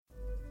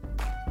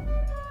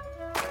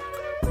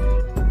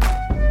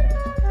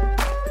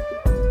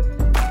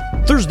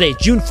Thursday,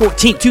 June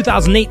 14th,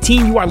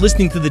 2018. You are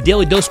listening to the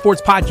Daly Dose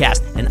Sports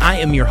Podcast, and I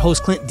am your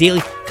host, Clint Daly,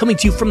 coming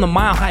to you from the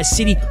Mile High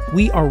City.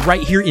 We are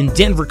right here in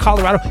Denver,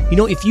 Colorado. You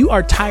know, if you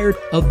are tired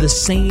of the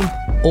same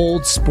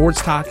old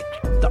sports talk,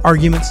 the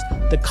arguments,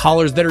 the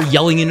callers that are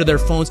yelling into their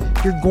phones,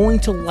 you're going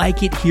to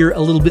like it here a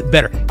little bit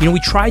better. You know,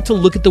 we try to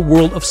look at the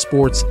world of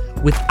sports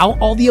without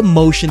all the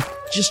emotion.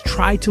 Just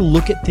try to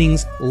look at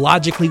things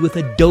logically with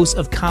a dose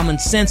of common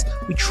sense.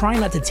 We try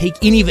not to take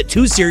any of it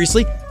too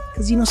seriously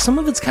because, you know, some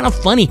of it's kind of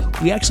funny.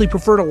 We actually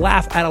prefer to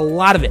laugh at a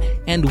lot of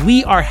it. And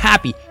we are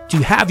happy to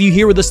have you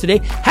here with us today.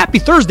 Happy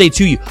Thursday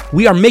to you.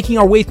 We are making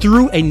our way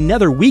through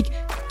another week,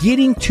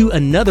 getting to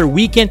another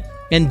weekend.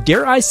 And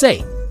dare I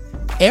say,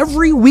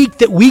 every week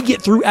that we get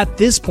through at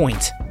this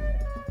point,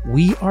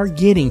 we are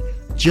getting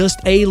just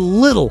a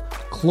little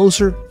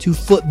closer to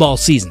football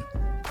season.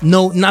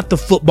 No, not the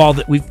football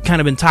that we've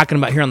kind of been talking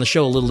about here on the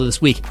show a little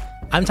this week.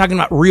 I'm talking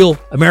about real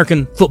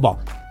American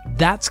football.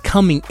 That's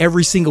coming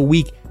every single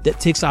week that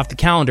ticks off the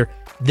calendar.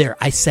 There,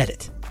 I said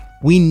it.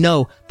 We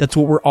know that's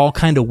what we're all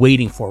kind of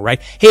waiting for,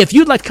 right? Hey, if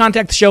you'd like to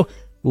contact the show,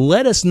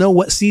 let us know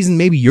what season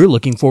maybe you're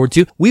looking forward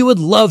to. We would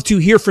love to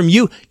hear from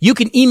you. You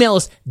can email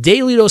us,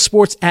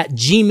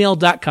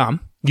 dalydosports@gmail.com.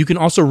 You can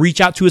also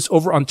reach out to us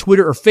over on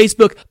Twitter or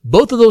Facebook.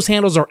 Both of those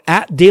handles are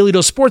at Daly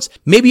Dose Sports.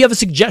 Maybe you have a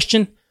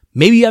suggestion.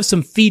 Maybe you have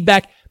some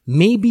feedback.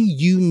 Maybe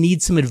you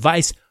need some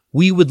advice.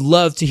 We would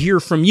love to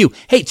hear from you.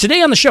 Hey,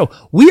 today on the show,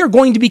 we are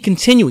going to be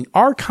continuing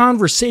our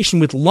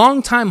conversation with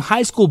longtime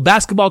high school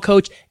basketball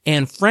coach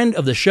and friend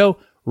of the show,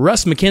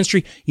 Russ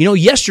McKinstry. You know,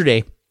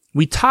 yesterday,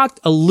 we talked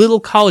a little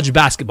college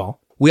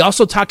basketball. We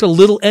also talked a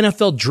little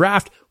NFL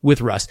draft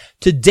with Russ.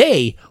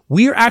 Today,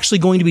 we are actually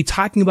going to be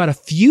talking about a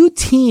few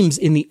teams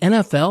in the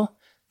NFL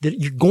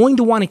that you're going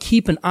to want to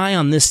keep an eye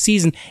on this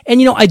season.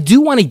 And, you know, I do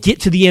want to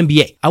get to the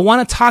NBA. I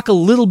want to talk a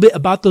little bit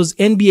about those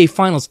NBA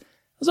finals. It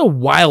was a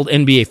wild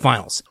NBA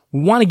finals.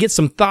 We want to get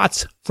some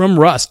thoughts from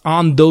Russ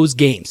on those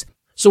games.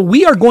 So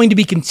we are going to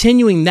be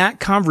continuing that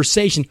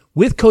conversation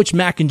with Coach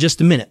Mack in just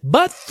a minute.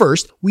 But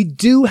first, we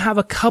do have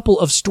a couple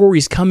of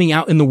stories coming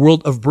out in the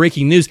world of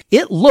breaking news.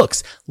 It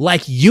looks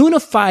like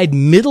unified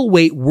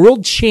middleweight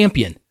world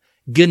champion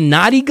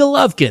Gennady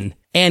Golovkin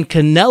and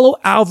Canelo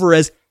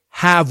Alvarez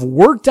have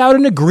worked out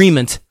an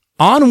agreement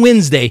on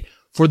Wednesday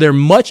for their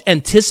much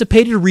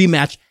anticipated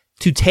rematch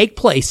to take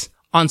place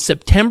on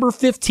September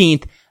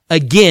 15th,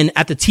 again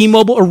at the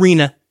T-Mobile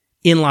Arena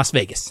in Las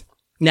Vegas.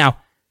 Now,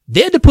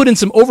 they had to put in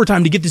some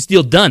overtime to get this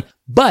deal done,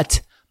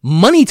 but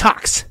money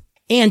talks,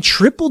 and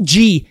Triple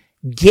G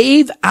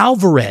gave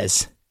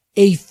Alvarez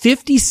a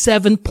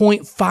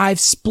 57.5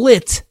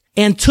 split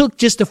and took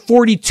just a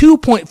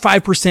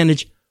 42.5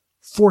 percentage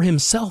for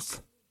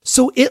himself.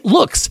 So it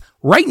looks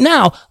right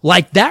now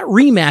like that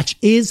rematch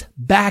is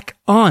back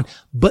on.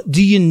 But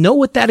do you know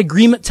what that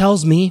agreement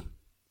tells me?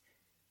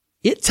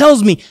 It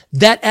tells me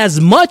that as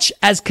much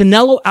as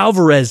Canelo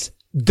Alvarez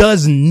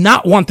does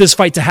not want this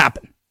fight to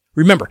happen,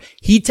 remember,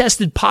 he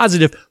tested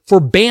positive for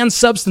banned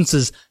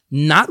substances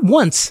not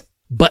once,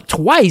 but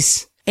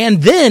twice.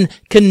 And then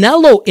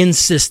Canelo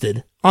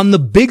insisted on the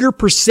bigger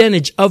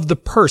percentage of the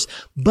purse.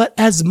 But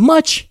as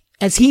much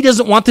as he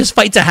doesn't want this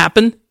fight to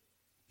happen,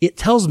 it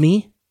tells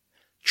me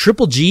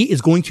Triple G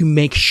is going to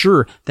make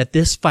sure that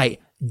this fight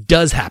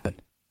does happen.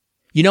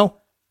 You know,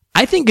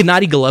 I think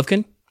Gennady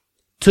Golovkin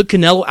took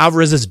Canelo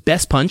Alvarez's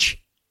best punch.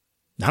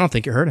 I don't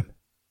think it hurt him.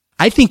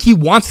 I think he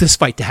wants this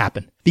fight to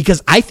happen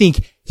because I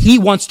think he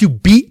wants to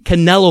beat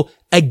Canelo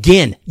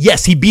again.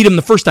 Yes, he beat him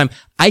the first time.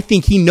 I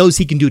think he knows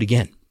he can do it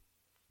again.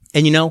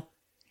 And you know,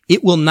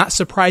 it will not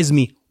surprise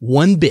me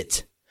one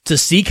bit to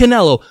see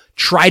Canelo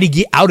try to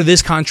get out of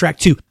this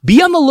contract too.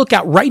 Be on the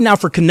lookout right now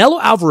for Canelo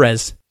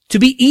Alvarez to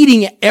be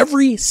eating at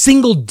every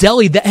single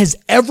deli that has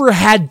ever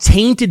had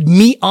tainted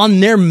meat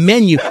on their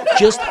menu,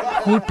 just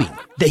hoping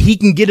that he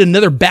can get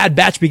another bad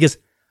batch because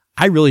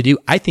I really do.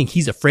 I think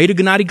he's afraid of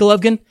Gennady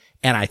Golovkin,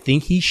 and I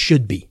think he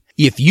should be.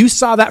 If you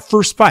saw that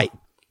first fight,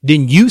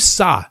 then you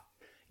saw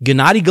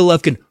Gennady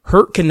Golovkin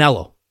hurt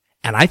Canelo,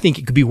 and I think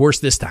it could be worse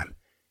this time.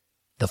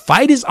 The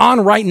fight is on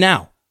right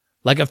now.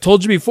 Like I've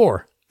told you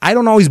before, I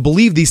don't always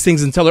believe these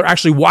things until they're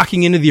actually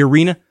walking into the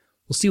arena.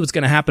 We'll see what's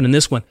going to happen in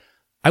this one.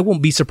 I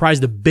won't be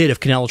surprised a bit if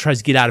Canelo tries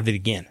to get out of it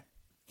again.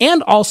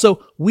 And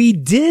also, we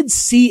did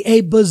see a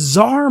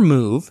bizarre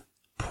move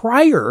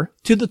prior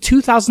to the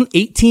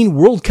 2018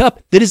 World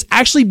Cup that is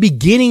actually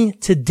beginning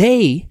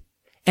today.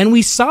 And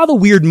we saw the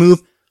weird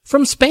move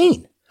from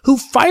Spain, who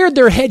fired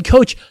their head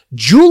coach,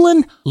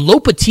 Julen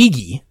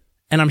Lopetegui.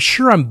 And I'm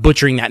sure I'm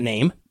butchering that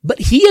name, but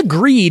he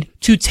agreed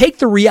to take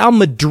the Real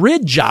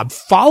Madrid job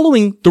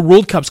following the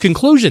World Cup's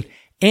conclusion.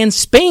 And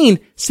Spain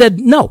said,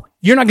 no,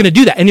 you're not going to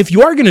do that. And if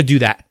you are going to do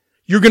that,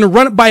 you're going to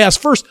run it by us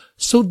first.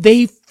 So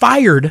they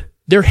fired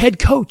their head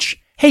coach.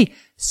 Hey,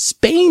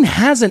 Spain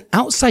has an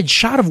outside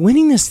shot of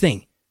winning this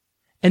thing.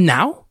 And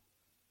now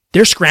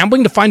they're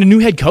scrambling to find a new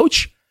head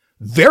coach.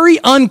 Very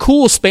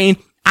uncool, Spain.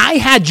 I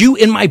had you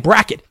in my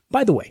bracket.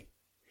 By the way,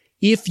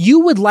 if you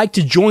would like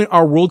to join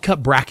our World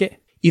Cup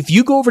bracket, if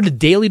you go over to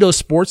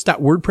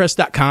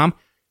dalydosports.wordpress.com,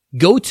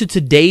 go to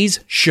today's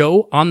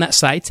show on that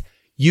site.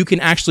 You can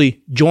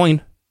actually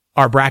join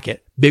our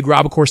bracket. Big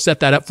Rob, of course, set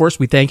that up for us.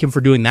 We thank him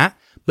for doing that.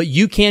 But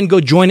you can go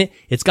join it.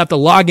 It's got the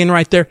login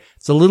right there.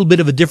 It's a little bit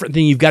of a different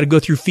thing. You've got to go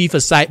through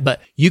FIFA's site,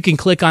 but you can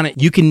click on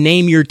it. You can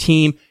name your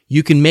team.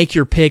 You can make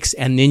your picks,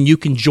 and then you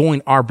can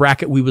join our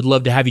bracket. We would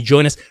love to have you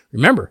join us.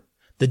 Remember,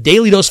 the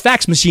Daly Dose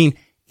fax machine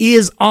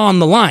is on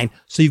the line.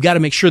 So you've got to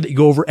make sure that you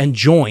go over and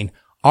join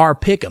our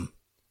pick'em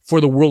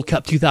for the World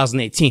Cup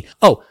 2018.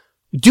 Oh,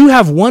 we do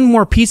have one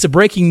more piece of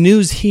breaking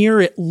news here.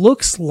 It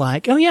looks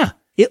like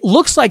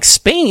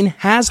Spain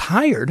has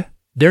hired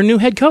their new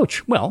head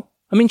coach. Well,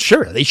 I mean,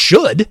 sure, they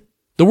should.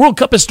 The World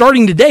Cup is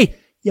starting today.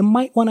 You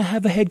might want to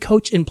have a head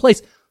coach in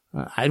place.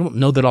 I don't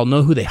know that I'll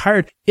know who they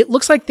hired. It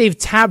looks like they've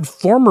tabbed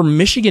former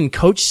Michigan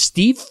coach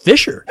Steve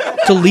Fisher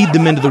to lead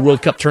them into the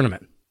World Cup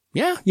tournament.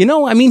 Yeah,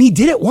 he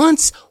did it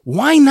once.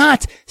 Why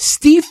not?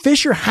 Steve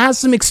Fisher has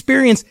some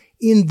experience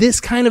in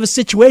this kind of a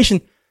situation.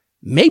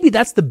 Maybe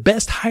that's the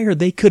best hire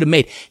they could have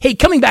made. Hey,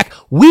 coming back,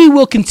 we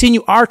will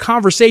continue our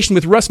conversation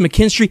with Russ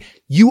McKinstry.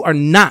 You are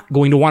not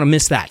going to want to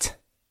miss that.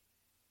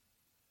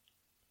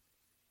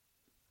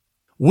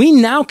 We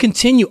now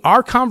continue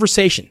our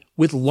conversation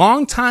with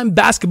longtime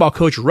basketball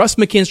coach Russ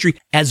McKinstry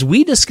as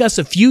we discuss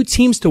a few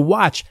teams to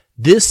watch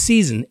this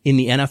season in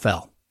the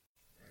NFL.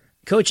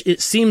 Coach,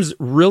 it seems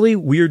really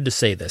weird to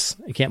say this.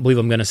 I can't believe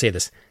I'm going to say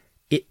this.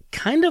 It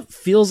kind of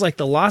feels like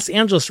the Los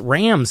Angeles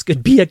Rams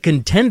could be a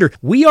contender.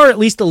 We are at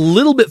least a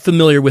little bit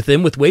familiar with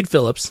them with Wade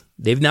Phillips.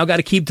 They've now got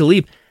Aqib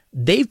Talib.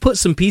 They've put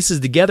some pieces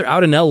together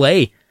out in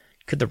L.A.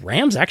 Could the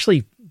Rams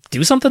actually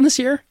do something this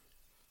year?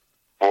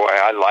 Boy,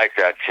 I like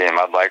that team.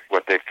 I like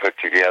what they put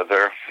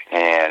together,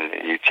 and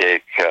you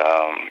take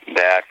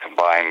that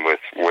combined with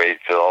Wade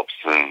Phillips,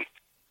 and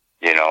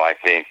I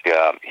think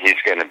he's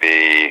going to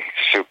be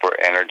super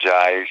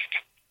energized,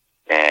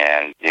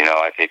 and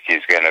I think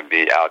he's going to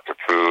be out to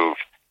prove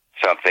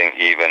something,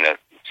 even at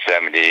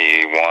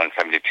 71,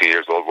 72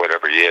 years old,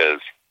 whatever he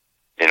is.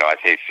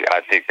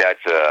 I think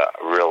that's a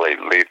really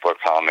lethal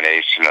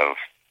combination of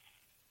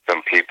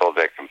some people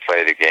that can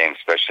play the game,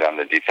 especially on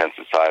the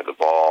defensive side of the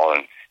ball,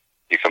 and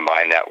you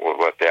combine that with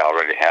what they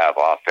already have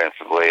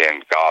offensively,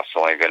 and Goff's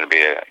only going to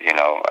be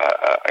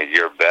a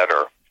year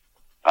better.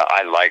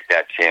 I like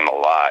that team a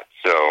lot.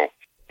 So,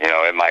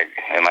 it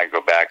might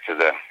go back to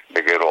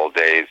the good old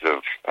days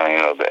of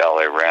the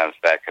LA Rams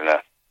back in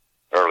the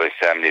early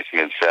 70s,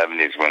 mid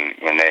 70s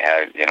when they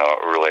had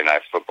a really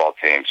nice football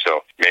team.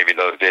 So maybe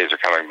those days are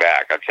coming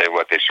back. I'll tell you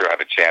what, they sure have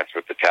a chance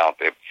with the talent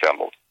they've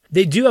assembled.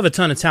 They do have a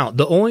ton of talent.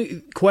 The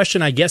only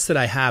question I guess that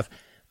I have,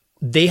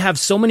 they have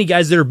so many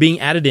guys that are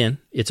being added in.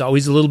 It's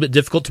always a little bit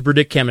difficult to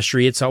predict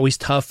chemistry. It's always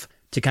tough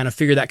to kind of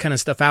figure that kind of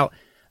stuff out.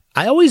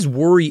 I always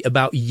worry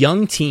about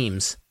young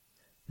teams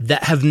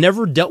that have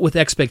never dealt with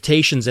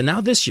expectations. And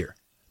now this year,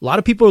 a lot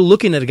of people are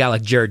looking at a guy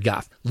like Jared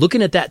Goff,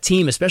 looking at that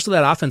team, especially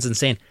that offense, and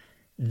saying,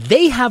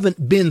 they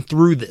haven't been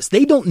through this.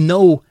 They don't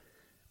know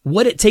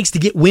what it takes to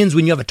get wins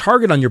when you have a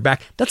target on your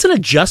back. That's an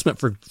adjustment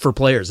for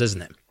players,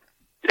 isn't it?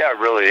 Yeah, it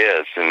really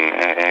is.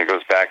 And it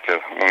goes back to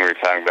when we were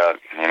talking about,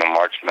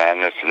 March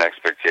Madness and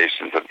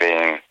expectations of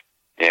being,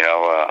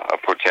 a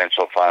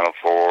potential Final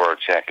Four or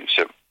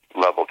championship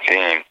level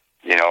team.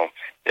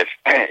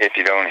 If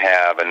you don't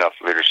have enough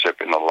leadership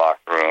in the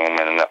locker room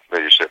and enough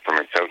leadership from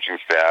your coaching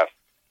staff,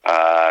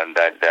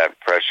 that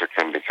pressure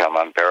can become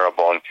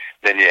unbearable. And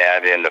then you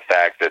add in the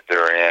fact that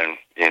they're in,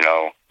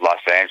 Los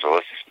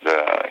Angeles,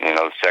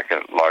 the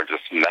second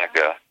largest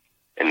mecca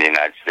in the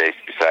United States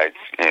besides,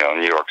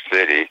 New York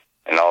City,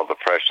 and all the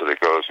pressure that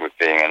goes with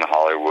being in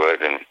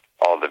Hollywood and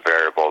all the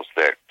variables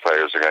that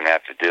players are going to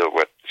have to deal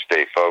with to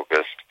stay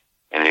focused.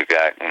 And you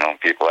got,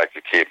 people like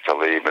Aqib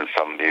Talib and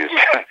some of these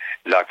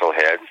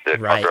knuckleheads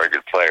that are very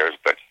good players,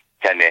 but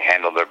can they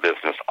handle their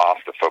business off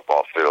the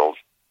football field?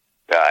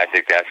 I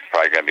think that's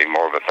probably going to be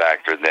more of a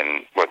factor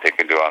than what they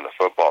can do on the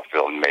football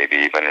field, maybe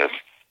even is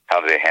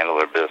how they handle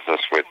their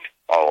business with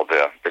all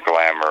the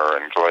glamour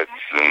and glitz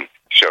and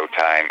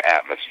showtime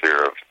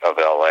atmosphere of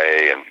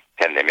L.A., and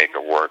can they make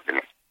it work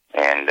and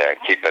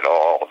keep it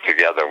all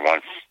together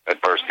once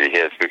adversity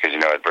hits, because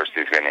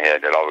adversity is going to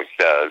hit. It always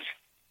does.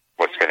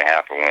 What's going to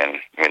happen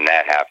when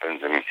that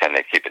happens, and can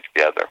they keep it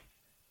together?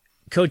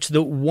 Coach,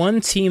 the one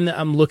team that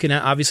I'm looking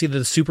at, obviously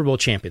the Super Bowl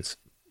champions.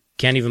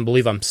 Can't even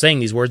believe I'm saying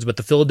these words, but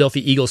the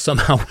Philadelphia Eagles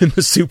somehow win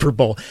the Super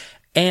Bowl.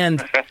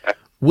 And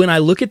when I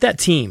look at that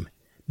team,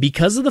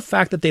 because of the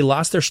fact that they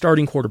lost their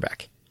starting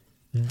quarterback,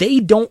 they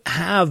don't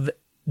have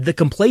the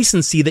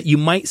complacency that you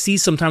might see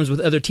sometimes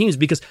with other teams,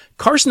 because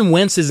Carson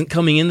Wentz isn't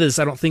coming into this,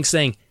 I don't think,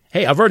 saying,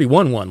 hey, I've already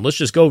won one. Let's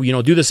just go,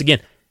 do this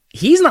again.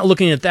 He's not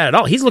looking at that at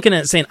all. He's looking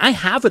at it saying, I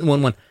haven't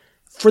won one.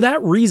 For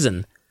that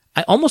reason,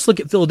 I almost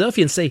look at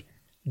Philadelphia and say,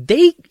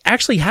 they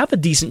actually have a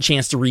decent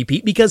chance to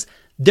repeat, because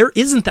there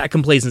isn't that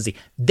complacency.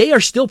 They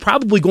are still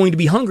probably going to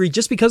be hungry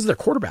just because of their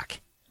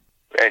quarterback.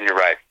 And you're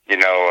right.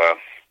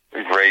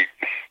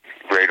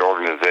 Great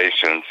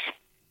organizations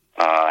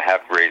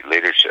have great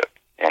leadership,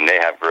 and they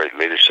have great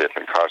leadership,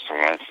 and Carson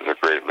Wentz is a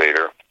great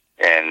leader,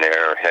 and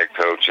their head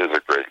coach is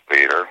a great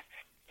leader,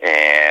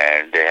 and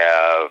and they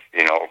have,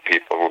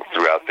 people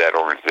throughout that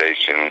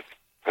organization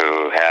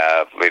who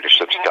have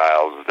leadership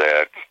styles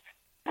that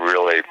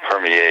really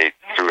permeate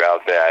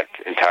throughout that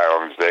entire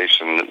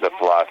organization, the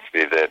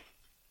philosophy that,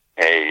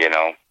 hey,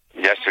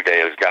 yesterday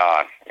is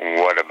gone.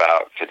 What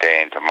about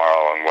today and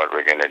tomorrow, and what are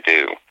we going to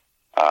do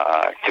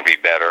to be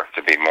better,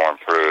 to be more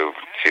improved,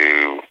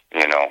 to,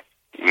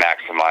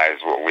 maximize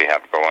what we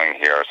have going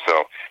here?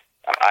 So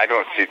I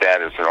don't see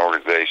that as an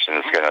organization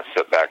that's going to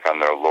sit back on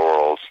their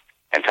laurels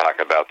and talk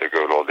about the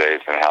good old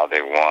days and how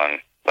they won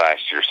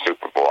last year's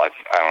Super Bowl. I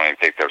don't even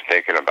think they're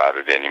thinking about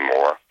it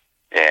anymore.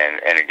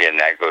 And again,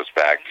 that goes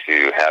back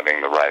to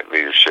having the right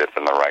leadership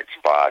in the right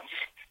spots,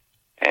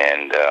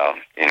 and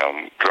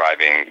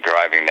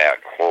driving that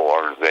whole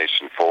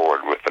organization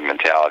forward with the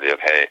mentality of,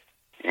 hey,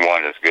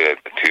 one is good,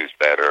 but two's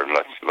better, and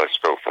let's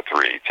go for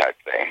three type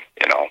thing.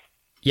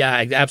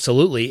 Yeah,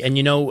 absolutely. And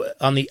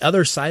on the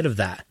other side of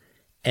that,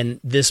 and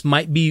this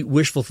might be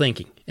wishful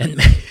thinking, and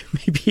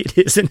maybe it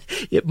isn't,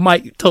 it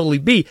might totally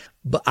be,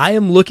 but I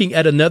am looking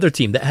at another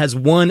team that has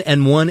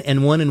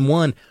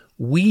 1-1.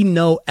 We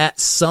know at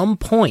some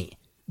point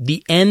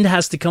the end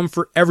has to come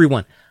for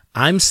everyone.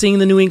 I'm seeing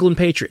the New England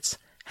Patriots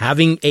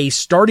having a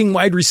starting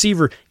wide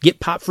receiver get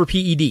popped for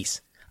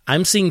PEDs.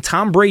 I'm seeing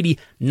Tom Brady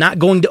not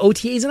going to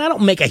OTAs, and I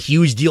don't make a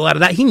huge deal out of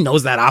that. He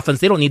knows that offense.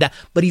 They don't need that,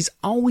 but he's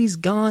always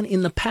gone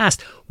in the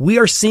past. We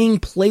are seeing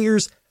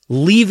players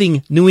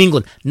leaving New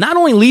England. Not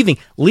only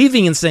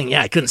leaving and saying,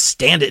 yeah, I couldn't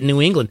stand it in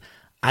New England.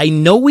 I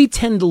know we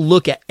tend to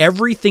look at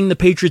everything the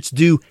Patriots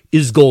do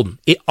is golden.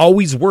 It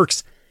always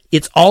works.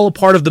 It's all a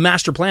part of the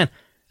master plan.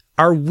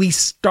 Are we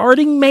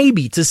starting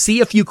maybe to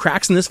see a few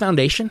cracks in this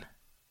foundation?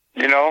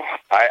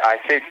 I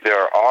think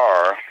there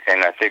are,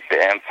 and I think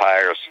the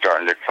empire is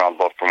starting to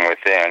crumble from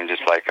within,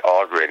 just like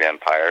all great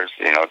empires.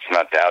 It's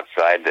not the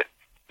outside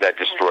that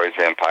destroys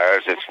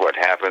empires. It's what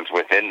happens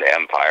within the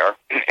empire.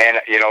 And,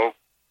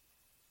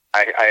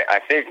 I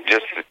think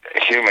just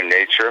human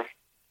nature,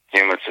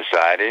 human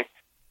society,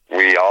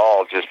 we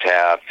all just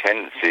have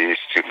tendencies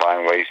to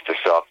find ways to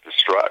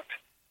self-destruct.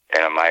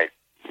 And it might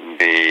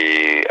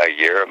be a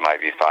year, it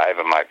might be 5,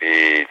 it might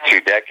be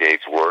 2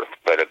 decades worth,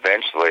 but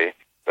eventually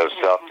those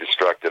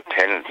self-destructive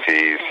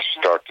tendencies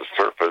start to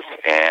surface,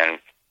 and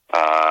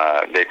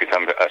they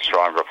become a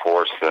stronger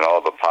force than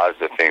all the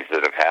positive things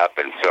that have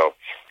happened. So,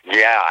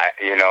 yeah,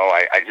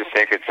 I just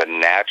think it's a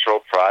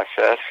natural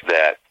process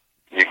that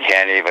you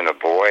can't even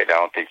avoid. I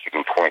don't think you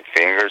can point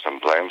fingers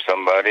and blame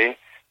somebody.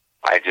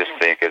 I just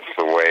think it's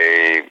the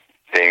way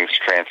things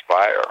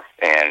transpire,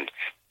 and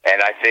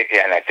I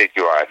think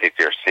you are. I think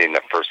you're seeing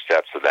the first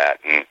steps of that,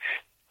 and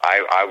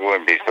I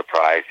wouldn't be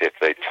surprised if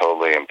they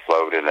totally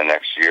implode in the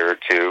next year or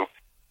two,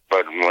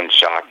 but it wouldn't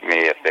shock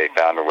me if they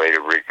found a way to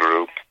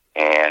regroup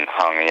and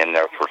hung in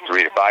there for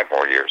 3 to 5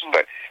 more years.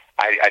 But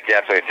I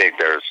definitely think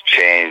there's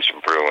change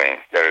brewing.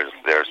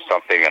 There's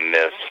something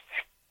amiss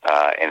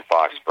in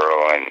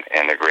Foxborough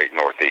and the great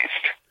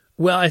Northeast.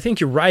 Well, I think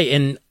you're right,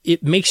 and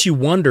it makes you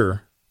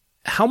wonder,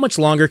 how much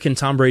longer can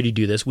Tom Brady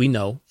do this? We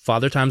know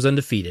Father Time's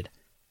undefeated.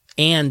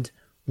 And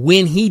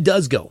when he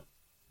does go,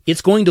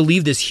 it's going to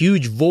leave this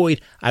huge void.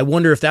 I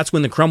wonder if that's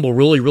when the crumble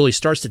really, really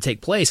starts to take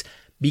place,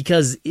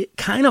 because it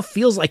kind of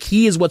feels like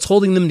he is what's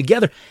holding them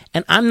together.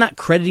 And I'm not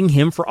crediting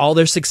him for all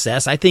their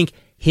success. I think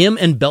him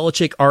and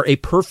Belichick are a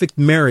perfect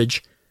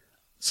marriage.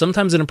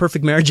 Sometimes in a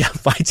perfect marriage, you have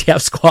fights, you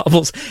have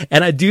squabbles.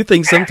 And I do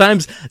think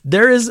sometimes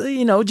there is,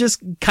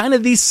 just kind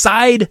of these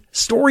side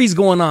stories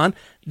going on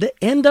that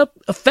end up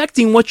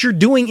affecting what you're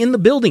doing in the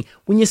building.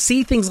 When you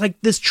see things like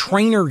this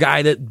trainer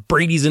guy that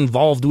Brady's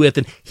involved with,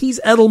 and he's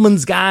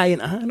Edelman's guy,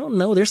 and I don't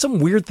know, there's some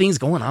weird things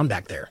going on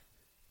back there.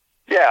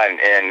 Yeah,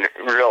 and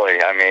really,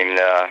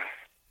 the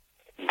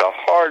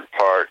hard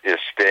part is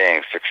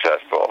staying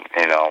successful.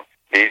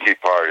 The easy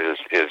part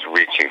is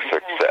reaching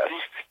success.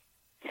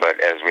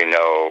 But as we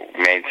know,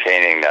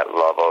 maintaining that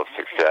level of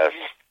success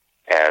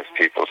as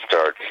people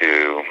start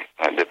to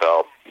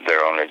develop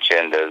their own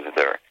agendas,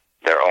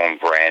 their own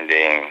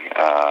branding,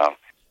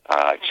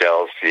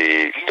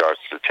 jealousy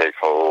starts to take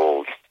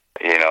hold.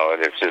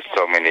 There's just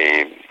so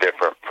many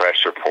different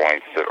pressure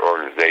points that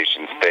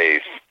organizations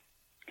face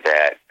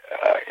that,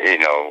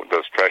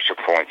 those pressure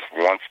points,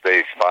 once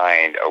they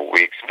find a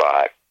weak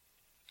spot,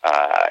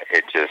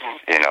 it just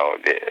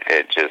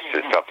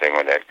is something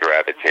that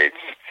gravitates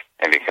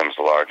and becomes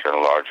larger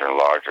and larger and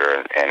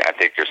larger. And I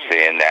think you're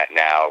seeing that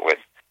now with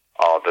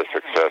all the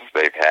success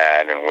they've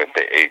had, and with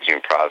the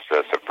aging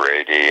process of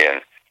Brady,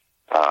 and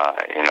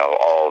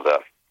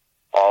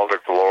all the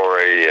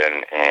glory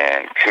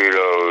and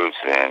kudos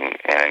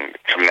and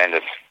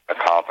tremendous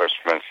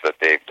accomplishments that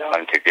they've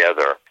done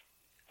together.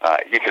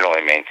 You can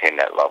only maintain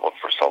that level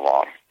for so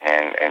long,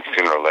 and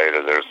sooner or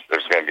later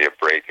there's going to be a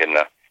break in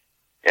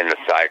the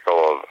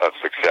cycle of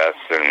success,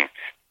 and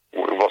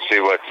we'll see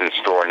what's in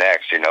store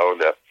next.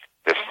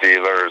 The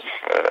Steelers,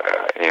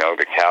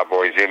 the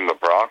Cowboys, even the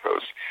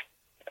Broncos.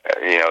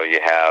 You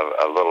have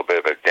a little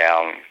bit of a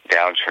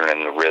downturn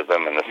in the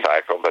rhythm and the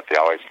cycle, but they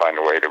always find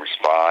a way to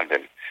respond,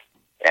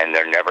 and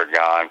they're never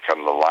gone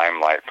from the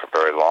limelight for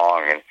very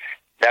long. And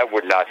that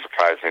would not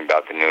surprise me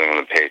about the New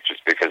England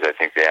Patriots, because I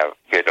think they have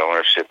good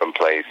ownership in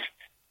place,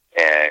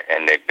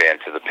 and they've been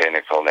to the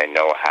pinnacle, and they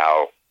know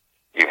how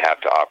you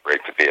have to operate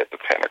to be at the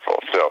pinnacle.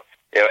 So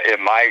it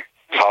might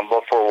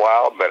tumble for a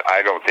while, but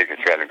I don't think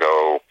it's going to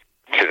go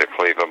to the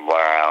Cleveland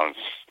Browns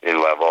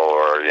level,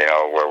 or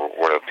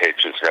where the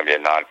Patriots are going to be a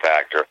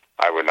non-factor.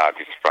 I would not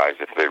be surprised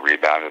if they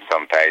rebound in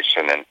some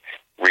fashion and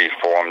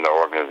reform the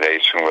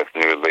organization with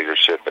new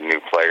leadership and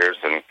new players,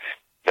 and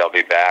they'll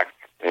be back,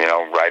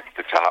 right at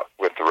the top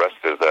with the rest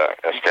of the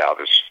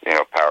established,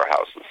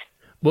 powerhouses.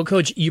 Well,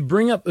 Coach, you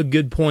bring up a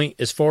good point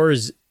as far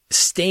as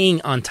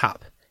staying on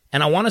top.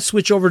 And I want to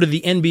switch over to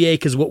the NBA,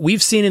 because what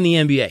we've seen in the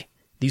NBA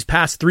these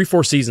past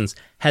 3-4 seasons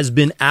has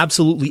been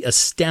absolutely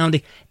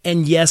astounding.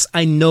 And yes,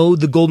 I know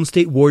the Golden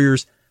State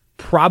Warriors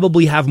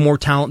probably have more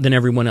talent than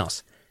everyone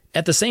else.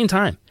 At the same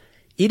time,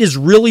 it is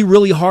really,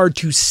 really hard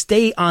to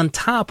stay on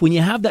top when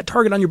you have that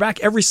target on your back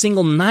every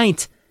single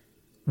night.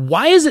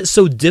 Why is it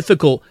so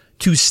difficult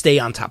to stay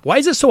on top? Why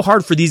is it so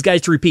hard for these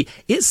guys to repeat?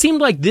 It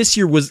seemed like this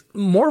year was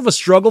more of a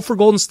struggle for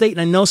Golden State,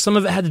 and I know some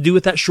of it had to do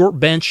with that short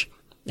bench.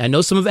 I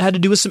know some of it had to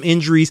do with some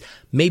injuries.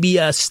 Maybe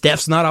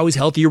Steph's not always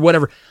healthy or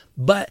whatever.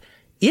 But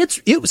it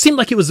seemed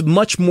like it was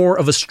much more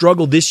of a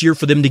struggle this year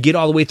for them to get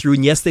all the way through.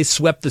 And yes, they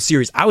swept the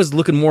series. I was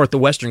looking more at the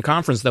Western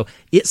Conference, though.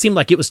 It seemed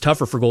like it was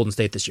tougher for Golden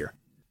State this year.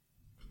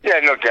 Yeah,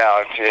 no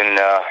doubt. And,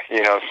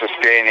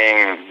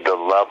 sustaining the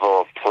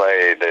level of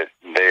play that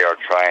they are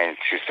trying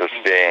to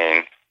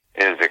sustain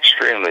is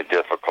extremely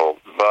difficult.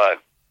 But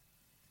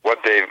what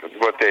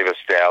they've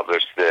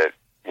established that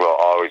will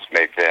always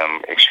make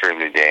them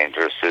extremely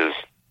dangerous is,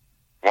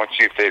 once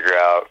you figure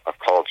out a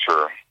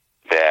culture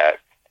that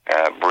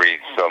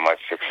breeds so much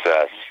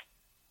success,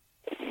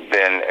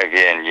 then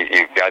again,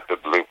 you've got the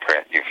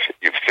blueprint.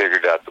 You've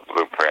figured out the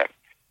blueprint.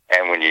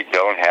 And when you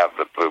don't have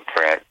the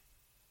blueprint,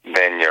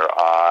 then your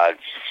odds,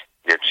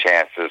 your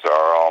chances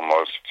are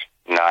almost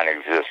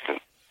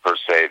non-existent. Per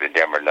se, the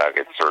Denver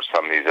Nuggets or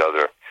some of these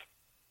other,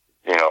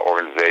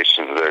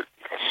 organizations that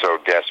so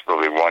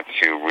desperately want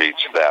to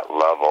reach that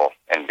level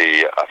and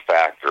be a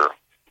factor.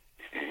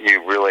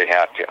 You really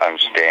have to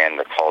understand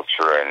the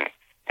culture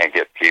and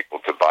get people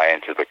to buy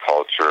into the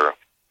culture,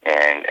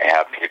 and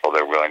have people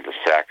that are willing to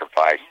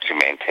sacrifice to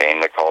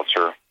maintain the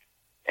culture.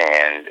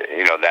 And,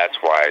 that's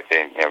why I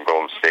think,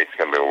 Golden State's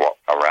going to be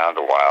around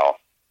a while.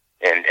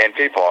 And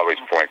people always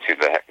point to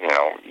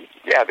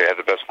they have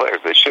the best players,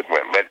 they should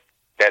win. But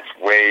that's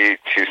way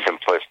too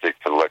simplistic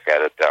to look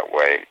at it that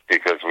way,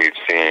 because we've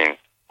seen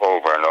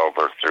over and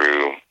over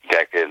through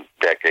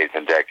decades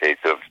and decades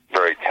of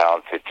very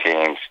talented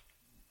teams,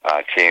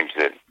 teams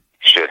that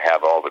should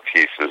have all the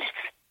pieces,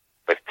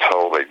 but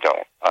totally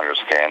don't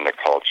understand the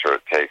culture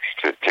it takes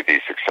to be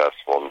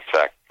successful, and the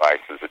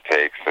sacrifices it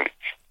takes, and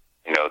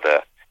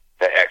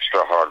the extra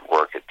hard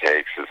work it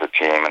takes as a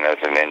team and as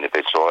an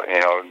individual.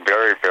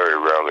 Very, very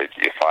rarely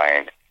do you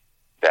find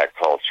that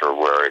culture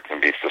where it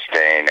can be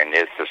sustained and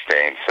is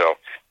sustained. So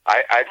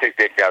I think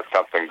they've got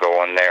something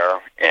going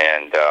there,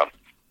 and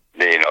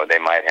they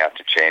might have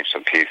to change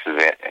some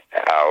pieces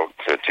out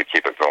to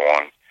keep it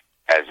going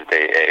as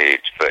they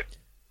age. But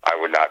I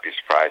would not be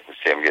surprised to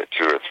see them get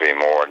 2 or 3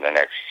 more in the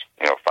next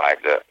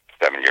 5 to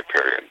 7 year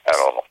period at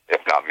all,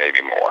 if not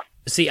maybe more.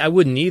 See, I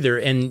wouldn't either.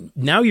 And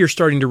now you're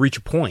starting to reach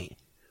a point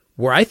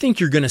where I think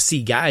you're going to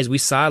see guys, we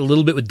saw it a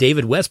little bit with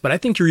David West, but I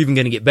think you're even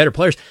going to get better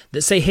players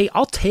that say, hey,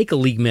 I'll take a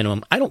league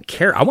minimum. I don't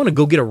care. I want to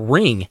go get a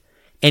ring.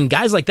 And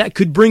guys like that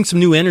could bring some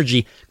new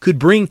energy, could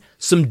bring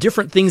some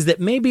different things that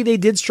maybe they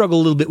did struggle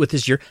a little bit with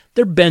this year.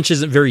 Their bench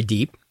isn't very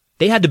deep.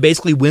 They had to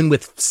basically win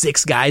with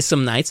 6 guys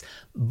some nights.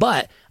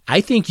 But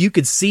I think you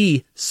could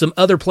see some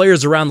other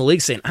players around the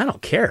league saying, I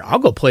don't care. I'll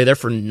go play there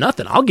for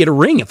nothing. I'll get a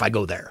ring if I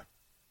go there.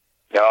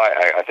 No,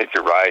 I think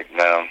you're right.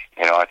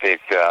 I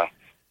think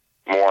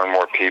more and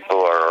more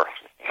people are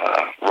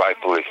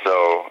rightfully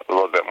so a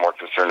little bit more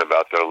concerned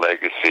about their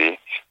legacy,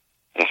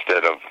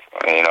 instead of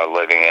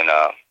living in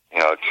a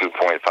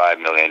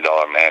 $2.5 million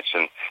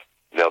mansion.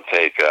 They'll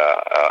take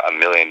a $1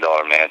 million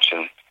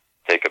mansion,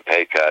 take a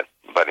pay cut,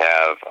 but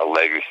have a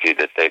legacy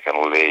that they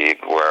can leave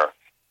where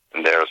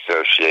they're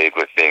associated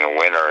with being a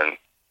winner. And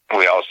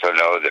we also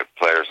know that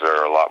players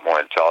are a lot more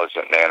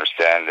intelligent. They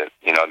understand that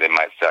they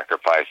might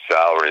sacrifice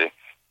salary,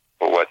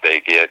 but what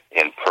they get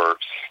in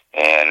perks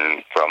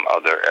and from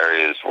other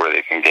areas where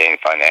they can gain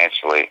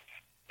financially,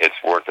 it's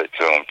worth it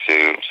to them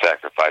to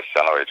sacrifice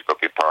salary to go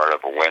be part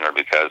of a winner,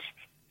 because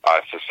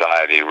our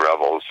society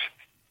revels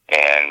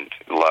and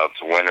loves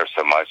winners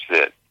so much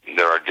that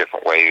there are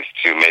different ways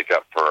to make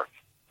up for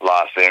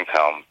lost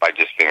income by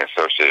just being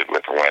associated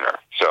with a winner.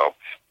 So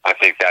I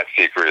think that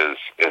secret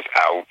is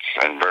out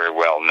and very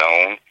well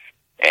known,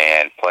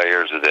 and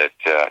players that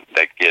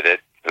get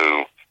it,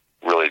 who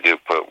really do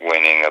put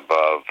winning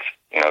above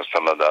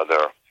some of the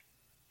other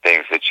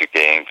things that you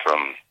gain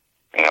from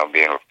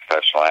being a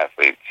professional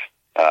athlete,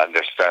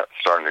 they're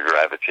starting to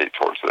gravitate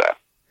towards that.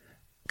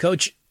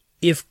 Coach,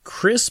 if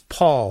Chris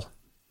Paul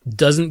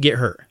doesn't get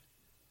hurt,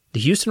 the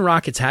Houston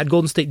Rockets had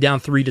Golden State down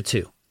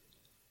 3-2.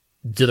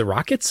 Do the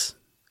Rockets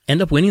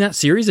end up winning that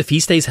series if he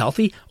stays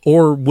healthy?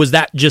 Or was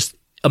that just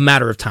a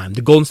matter of time?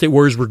 The Golden State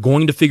Warriors were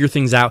going to figure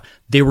things out.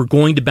 They were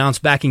going to bounce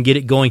back and get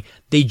it going.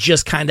 They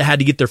just kind of had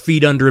to get their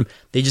feet under him.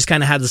 They just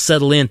kind of had to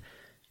settle in.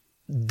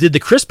 Did the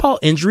Chris Paul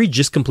injury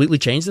just completely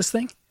change this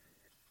thing?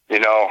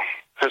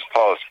 Chris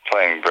Paul is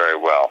playing very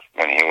well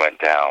when he went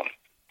down.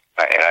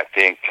 And I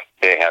think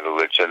they had a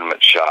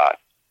legitimate shot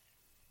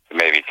to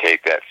maybe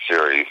take that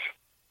series.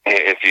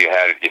 If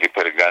you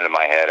put a gun to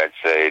my head, I'd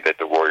say that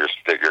the Warriors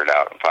figure it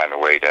out and find a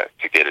way to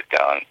get it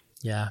done.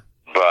 Yeah.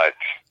 But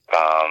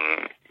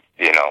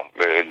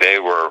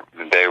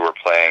they were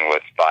playing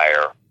with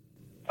fire,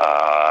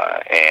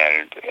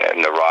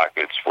 and the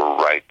Rockets were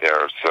right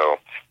there. So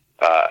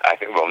I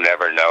think we'll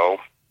never know.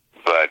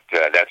 But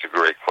that's a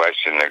great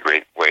question, a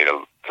great way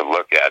to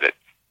look at it.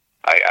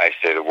 I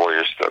say the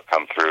Warriors still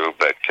come through,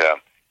 but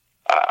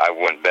I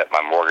wouldn't bet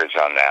my mortgage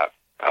on that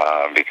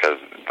because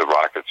the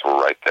Rockets were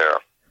right there.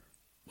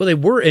 Well, they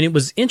were, and it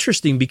was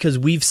interesting because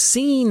we've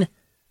seen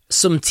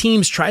some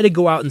teams try to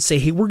go out and say,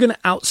 hey, we're going to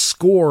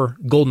outscore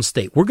Golden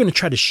State. We're going to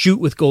try to shoot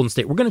with Golden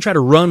State. We're going to try to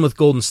run with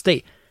Golden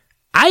State.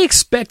 I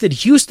expected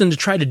Houston to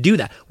try to do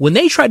that. When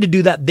they tried to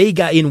do that, they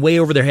got in way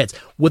over their heads.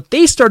 What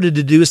they started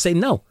to do is say,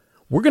 no,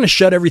 we're going to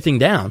shut everything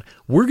down.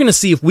 We're going to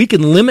see if we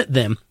can limit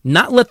them,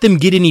 not let them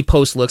get any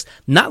post looks,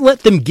 not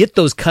let them get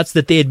those cuts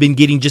that they had been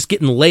getting, just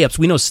getting layups.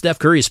 We know Steph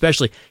Curry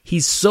especially,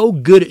 he's so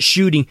good at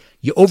shooting.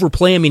 You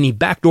overplay him and he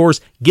backdoors,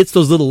 gets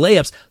those little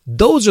layups.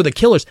 Those are the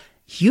killers.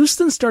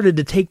 Houston started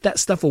to take that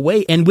stuff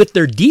away, and with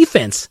their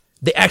defense,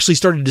 they actually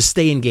started to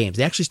stay in games.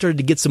 They actually started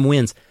to get some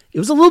wins. It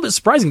was a little bit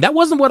surprising. That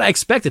wasn't what I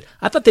expected.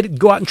 I thought they'd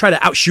go out and try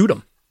to outshoot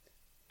them.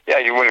 Yeah,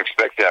 you wouldn't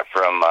expect that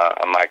from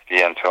a Mike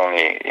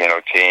D'Antoni,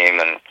 team,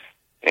 and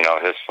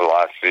his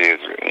philosophy is,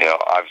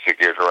 obviously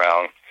geared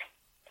around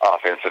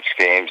offensive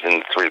schemes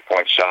and the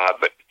three-point shot.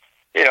 But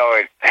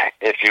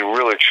if you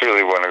really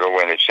truly want to go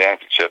win a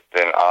championship,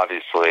 then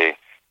obviously,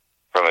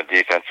 from a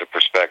defensive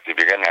perspective,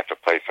 you're going to have to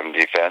play some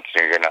defense,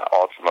 and you're going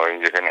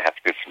to have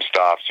to get some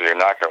stops, or you're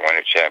not going to win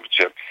a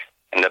championship.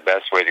 And the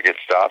best way to get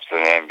stops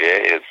in the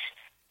NBA is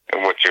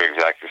what you're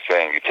exactly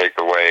saying. You take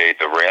away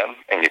the rim,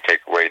 and you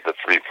take away the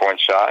three-point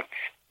shot,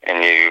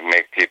 and you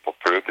make people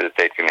prove that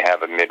they can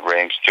have a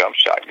mid-range jump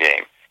shot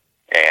game.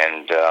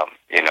 And,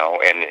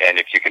 and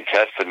if you can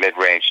test the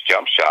mid-range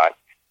jump shot,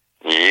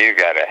 you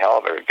got a hell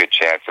of a good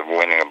chance of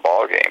winning a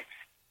ball game.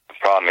 The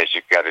problem is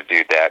you've got to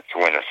do that to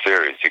win a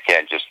series. You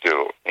can't just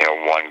do,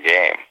 one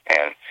game.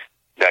 And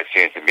that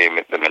seems to be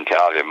the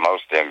mentality of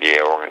most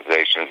NBA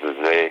organizations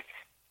is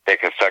they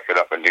can suck it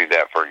up and do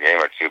that for a game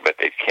or two, but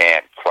they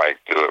can't quite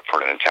do it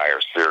for an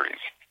entire series.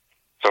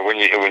 So when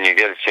you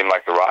get a team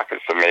like the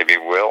Rockets that maybe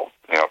will,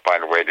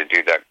 find a way to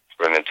do that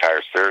for an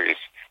entire series,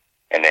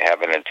 and they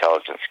have an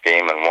intelligent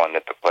scheme and one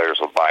that the players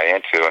will buy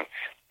into, and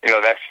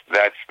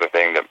that's the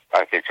thing that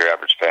I think your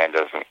average fan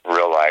doesn't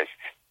realize.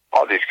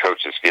 All these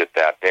coaches get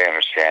that. They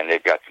understand.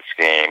 They've got the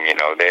scheme.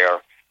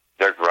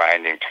 They're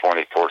grinding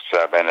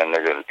 24/7, and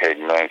they're getting paid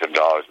millions of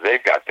dollars.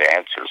 They've got the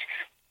answers.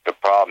 The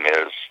problem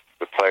is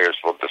the players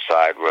will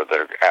decide whether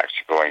they're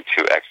actually going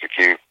to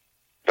execute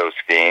those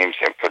schemes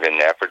and put in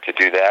the effort to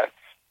do that,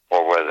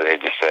 or whether they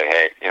just say,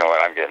 hey, you know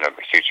what, I'm getting a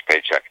huge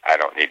paycheck. I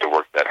don't need to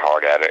work that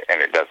hard at it, and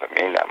it doesn't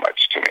mean that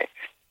much to me.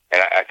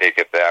 And I think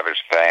if the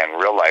average fan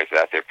realized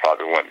that, they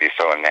probably wouldn't be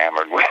so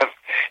enamored with,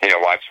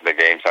 watching the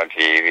games on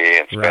TV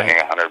and spending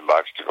 $100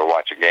 to go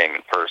watch a game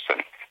in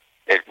person.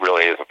 It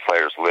really is a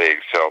players' league.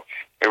 So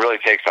it really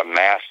takes a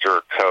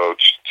master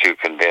coach to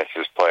convince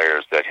his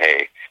players that,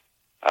 hey,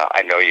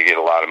 I know you get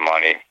a lot of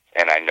money,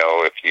 and I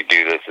know if you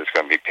do this, it's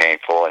going to be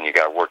painful, and you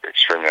got to work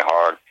extremely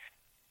hard.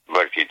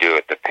 But if you do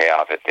it, the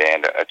payoff at the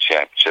end, a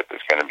championship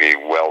is going to be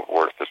well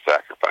worth the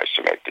sacrifice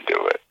you make to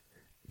do it.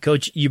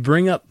 Coach, you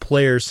bring up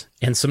players,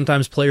 and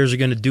sometimes players are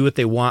going to do what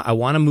they want. I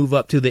want to move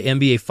up to the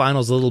NBA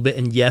Finals a little bit,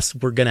 and yes,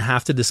 we're going to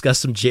have to discuss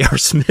some J.R.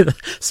 Smith,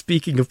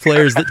 speaking of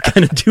players that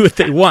kind of do what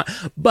they want.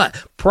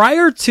 But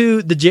prior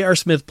to the J.R.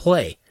 Smith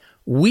play,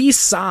 we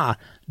saw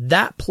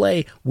that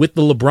play with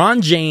the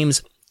LeBron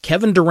James,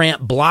 Kevin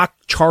Durant block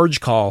charge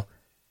call.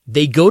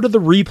 They go to the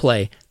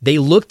replay. They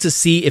look to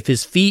see if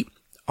his feet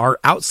are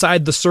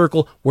outside the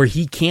circle where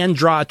he can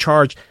draw a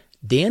charge.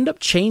 They end up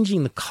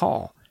changing the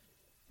call.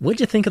 What'd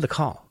you think of the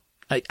call?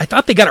 I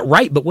thought they got it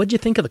right, but what'd you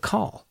think of the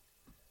call?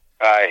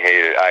 I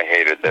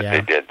hated that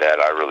they did that.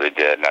 I really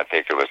did, and I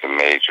think it was a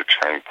major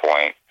turning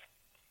point.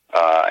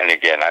 And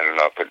again, I don't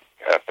know if it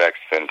affects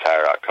the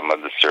entire outcome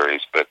of the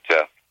series, but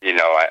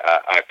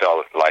I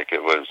felt like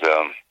it was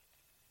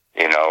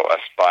a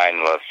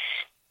spineless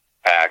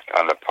act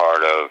on the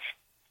part of,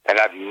 and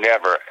I've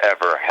never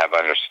ever have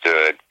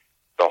understood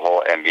the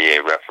whole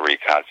NBA referee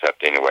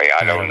concept anyway.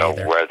 I don't know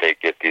where they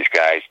get these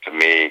guys. To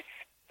me,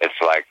 it's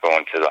like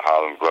going to the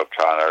Harlem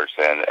Globetrotters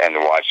and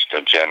the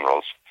Washington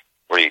Generals,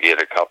 where you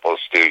get a couple of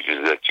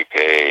stooges that you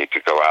pay to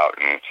go out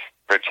and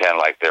pretend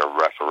like they're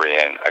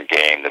refereeing a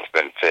game that's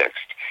been fixed.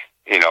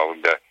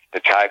 The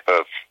type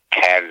of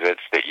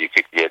candidates that you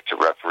could get to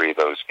referee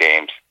those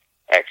games,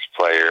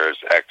 ex-players,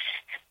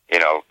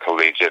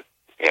 collegiate,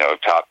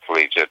 top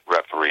collegiate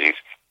referees,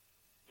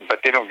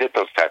 But they don't get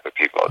those type of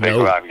people. They No.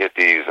 go out and get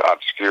these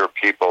obscure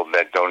people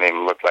that don't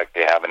even look like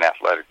they have an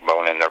athletic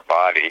bone in their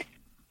body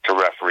to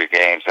referee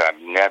games. I've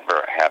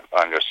never have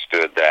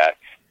understood that.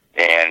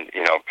 And,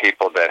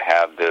 people that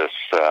have this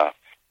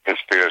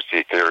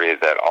conspiracy theory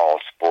that all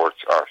sports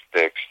are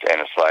fixed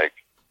and it's like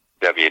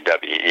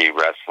WWE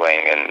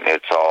wrestling and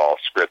it's all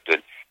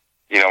scripted.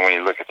 When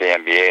you look at the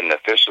NBA and the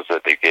officials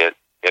that they get,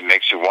 it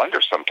makes you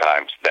wonder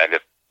sometimes that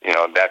if,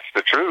 that's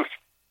the truth,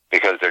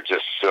 because they're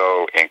just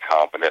so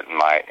incompetent in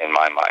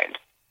my mind.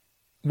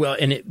 Well,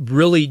 and it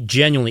really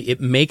genuinely, it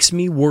makes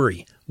me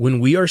worry when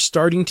we are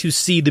starting to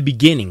see the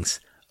beginnings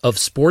of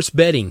sports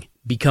betting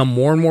become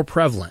more and more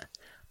prevalent.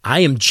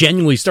 I am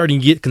genuinely starting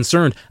to get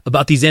concerned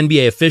about these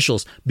NBA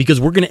officials, because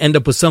we're going to end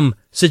up with some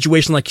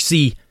situation like you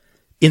see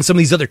in some of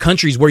these other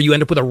countries where you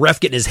end up with a ref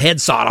getting his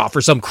head sawed off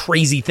or some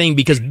crazy thing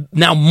because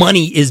now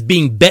money is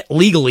being bet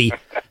legally.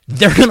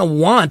 They're going to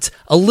want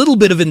a little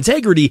bit of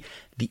integrity.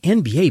 The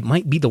NBA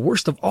might be the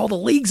worst of all the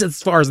leagues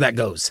as far as that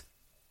goes.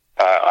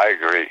 I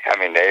agree. I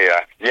mean,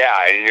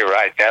 you're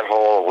right. That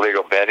whole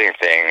legal betting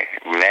thing,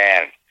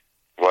 man,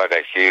 what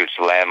a huge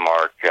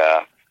landmark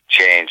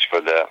change for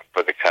the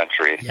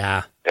country.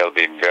 Yeah. It'll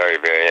be very,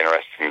 very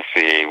interesting to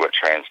see what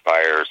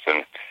transpires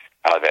and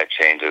how that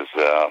changes,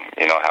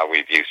 how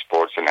we view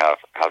sports and how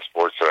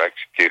sports are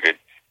executed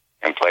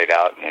and played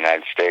out in the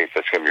United States.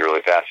 That's going to be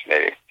really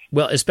fascinating.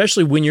 Well,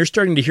 especially when you're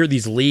starting to hear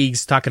these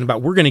leagues talking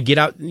about, we're going to get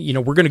out,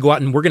 we're going to go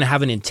out and we're going to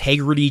have an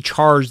integrity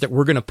charge that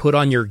we're going to put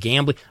on your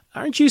gambling.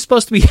 Aren't you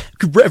supposed to be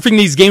reffing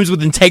these games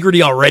with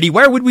integrity already?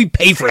 Why would we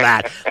pay for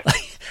that?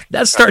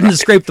 That's starting to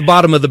scrape the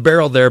bottom of the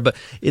barrel there, but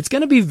it's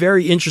going to be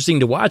very interesting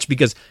to watch,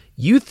 because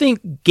you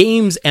think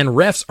games and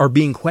refs are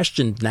being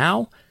questioned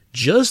now.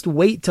 Just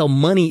wait till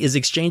money is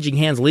exchanging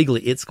hands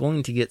legally. It's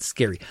going to get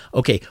scary.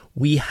 Okay,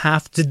 we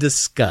have to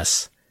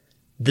discuss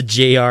the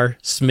J.R.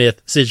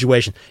 Smith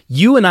situation.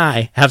 You and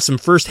I have some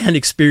firsthand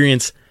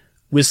experience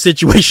with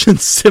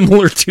situations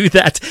similar to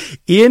that.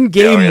 In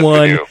game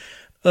one,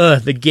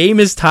 the game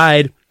is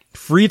tied.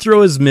 Free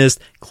throw is missed.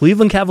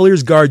 Cleveland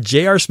Cavaliers guard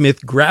J.R.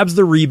 Smith grabs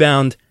the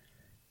rebound.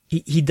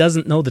 He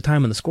doesn't know the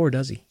time on the score,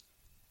 does he?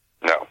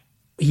 No.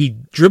 He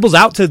dribbles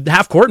out to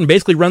half court and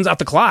basically runs out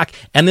the clock,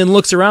 and then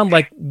looks around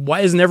like, why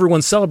isn't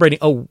everyone celebrating?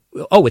 Oh,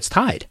 it's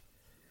tied.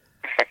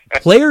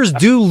 Players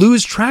do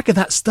lose track of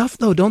that stuff,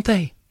 though, don't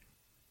they?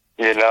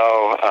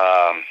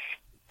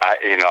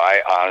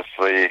 I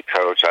honestly,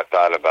 Coach, I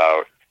thought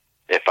about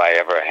if I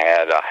ever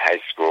had a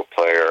high school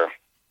player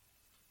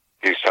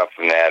do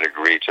something that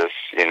egregious,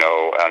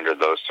 under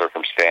those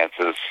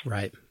circumstances.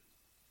 Right.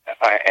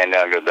 And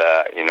under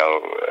the,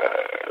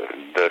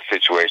 the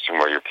situation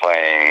where you're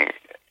playing,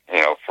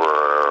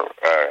 for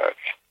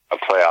a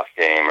playoff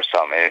game or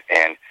something.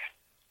 And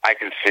I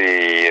can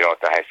see,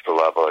 at the high school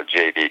level, a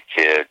JV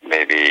kid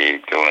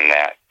maybe doing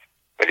that.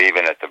 But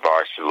even at the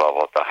varsity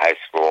level, at the high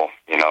school,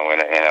 in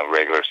a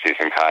regular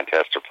season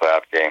contest or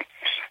playoff game,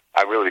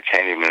 I really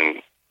can't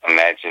even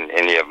imagine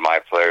any of my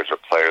players or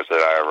players that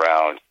are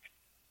around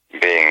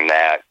being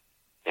that,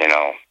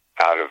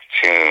 out of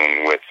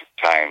tune with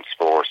time,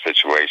 score,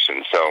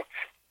 situation. So,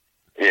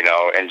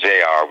 and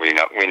JR, we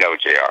know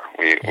JR.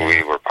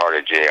 We were part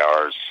of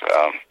JR's,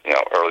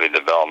 early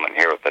development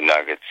here with the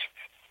Nuggets.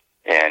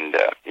 And,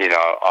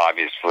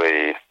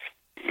 obviously,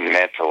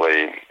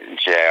 mentally,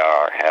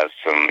 JR has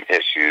some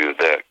issues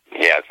that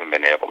he hasn't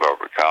been able to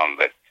overcome.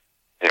 But,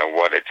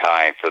 what a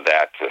time for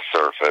that to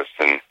surface.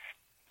 And,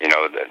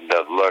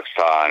 the looks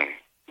on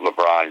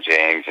LeBron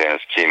James and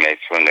his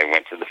teammates when they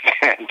went to the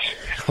bench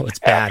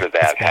after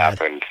that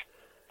happened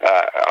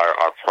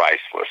are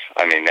priceless.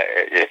 I mean,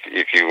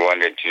 if you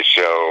wanted to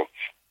show,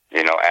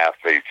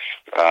 athletes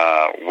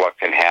what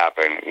can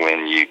happen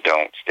when you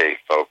don't stay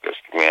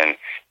focused, when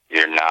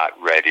you're not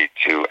ready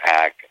to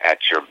act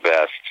at your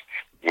best,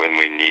 when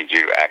we need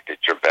you to act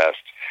at your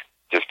best,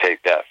 just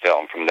take that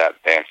film from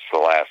that bench the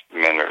last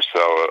minute or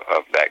so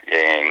of that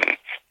game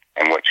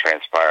and what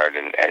transpired,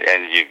 and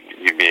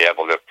you'd be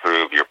able to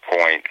prove your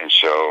point and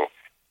show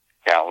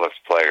countless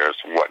players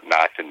what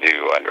not to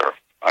do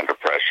under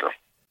pressure.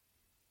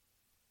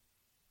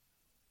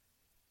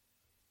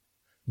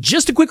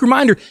 Just a quick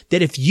reminder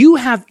that if you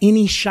have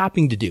any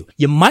shopping to do,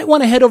 you might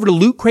want to head over to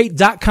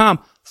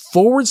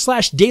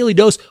lootcrate.com/Daly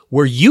Dose,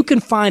 where you can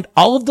find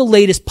all of the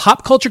latest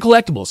pop culture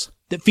collectibles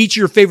that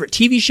feature your favorite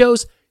TV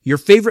shows, your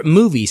favorite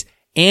movies,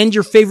 and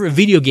your favorite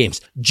video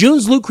games.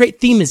 June's Loot Crate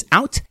theme is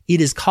out.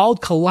 It is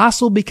called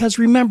Colossal because,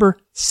 remember,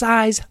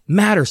 size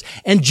matters.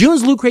 And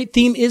June's Loot Crate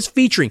theme is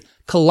featuring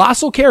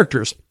colossal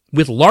characters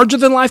with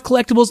larger-than-life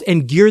collectibles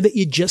and gear that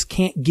you just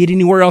can't get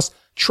anywhere else.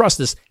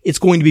 Trust us, it's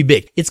going to be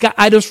big. It's got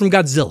items from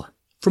Godzilla,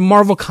 from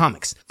Marvel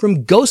Comics,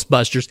 from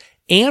Ghostbusters,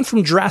 and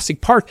from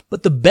Jurassic Park.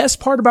 But the best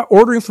part about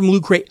ordering from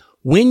Loot Crate,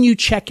 when you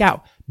check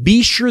out,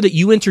 be sure that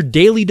you enter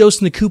Daily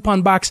Dose in the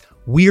coupon box.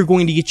 We are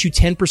going to get you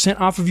 10%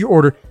 off of your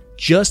order,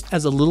 just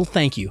as a little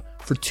thank you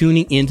for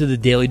tuning into the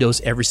Daily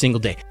Dose every single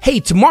day. Hey,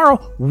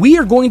 tomorrow we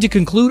are going to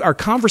conclude our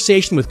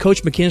conversation with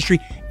Coach McKinstry,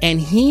 and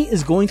he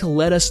is going to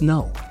let us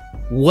know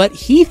what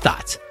he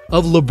thought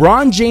of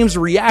LeBron James'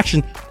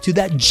 reaction to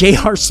that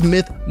J.R.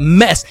 Smith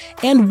mess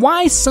and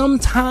why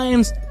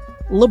sometimes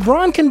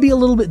LeBron can be a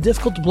little bit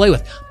difficult to play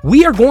with.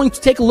 We are going to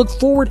take a look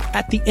forward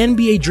at the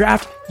NBA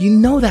draft. You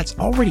know that's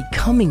already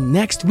coming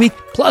next week.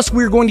 Plus,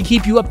 we're going to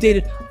keep you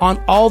updated on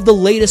all the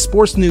latest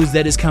sports news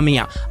that is coming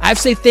out. I have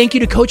to say thank you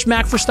to Coach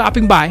Mac for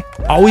stopping by.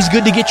 Always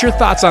good to get your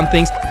thoughts on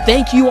things.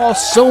 Thank you all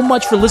so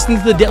much for listening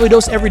to the Daily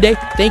Dose every day.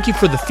 Thank you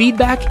for the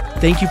feedback.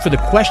 Thank you for the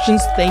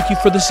questions. Thank you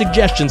for the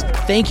suggestions.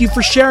 Thank you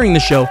for sharing the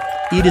show.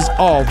 It is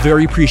all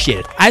very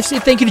appreciated. I say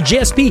thank you to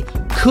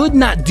JSP. Could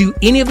not do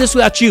any of this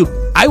without you.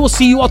 I will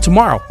see you all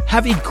tomorrow.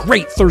 Have a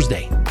great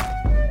Thursday.